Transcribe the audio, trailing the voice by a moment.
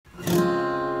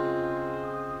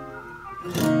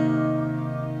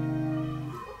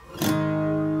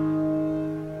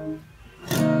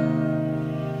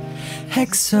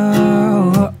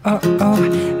XO, oh, oh,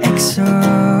 XO,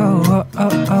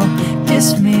 oh, oh,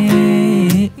 kiss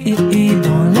me,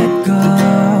 don't let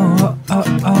go, oh,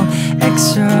 oh,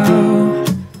 XO,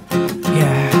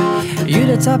 yeah. You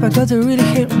the type I got to really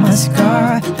hit my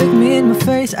scar. Look me in my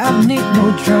face, I don't need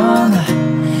no drama.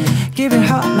 Give it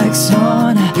hot like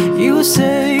sauna. You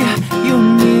say you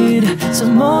need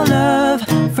some more love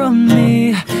from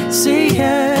me. Say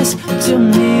yes to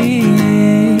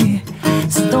me.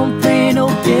 So don't play no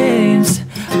games.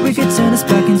 We could turn this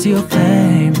back into a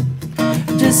flame.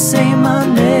 Just say my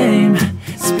name.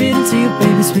 Spit into you,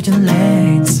 baby, switching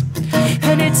lanes.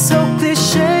 And it's so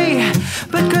cliche,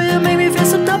 but girl, you make me feel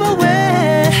some double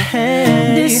way.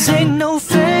 This ain't no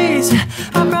phase.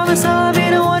 I promise I'll be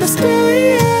the one to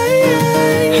stay.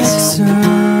 XO,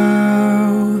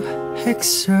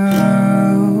 XO,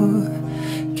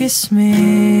 kiss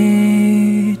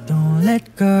me, don't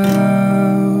let go.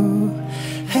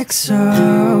 XO,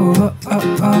 oh,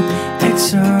 oh,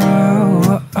 XO,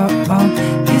 oh, oh,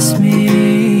 kiss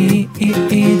me,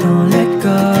 don't let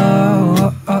go.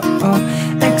 Oh, oh,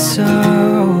 XO,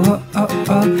 oh,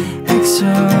 oh,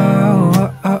 XO,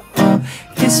 oh, oh,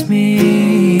 kiss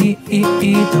me,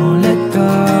 don't let go.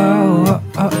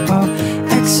 Oh, oh,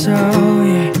 XO,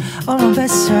 yeah. On my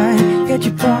best side, get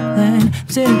you ballin',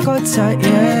 sitting courtside,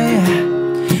 yeah.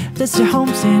 That's your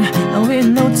home scene, and we're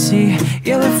no tea.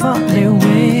 Yeah, we finally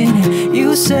win.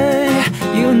 You say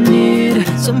you need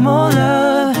some more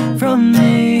love from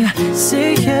me.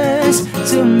 Say yes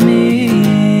to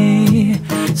me.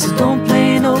 So don't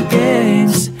play no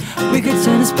games. We could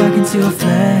turn this back into a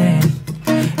flame.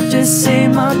 Just say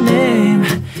my name.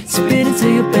 Spit into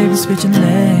you, baby, switching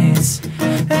lanes.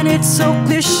 And it's so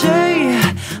cliche,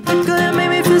 but girl, you make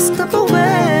me feel step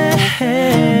away.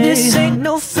 This ain't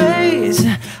no phase.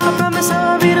 I promise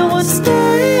I'll be the one to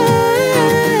stay.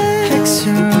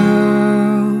 XO,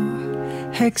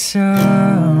 XO,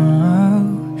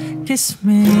 kiss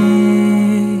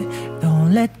me,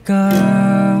 don't let go.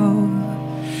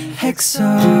 XO,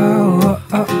 oh,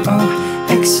 oh,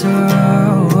 XO,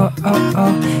 oh,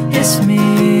 oh, kiss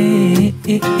me,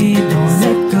 don't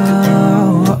let go.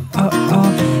 Oh, oh,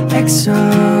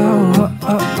 XO.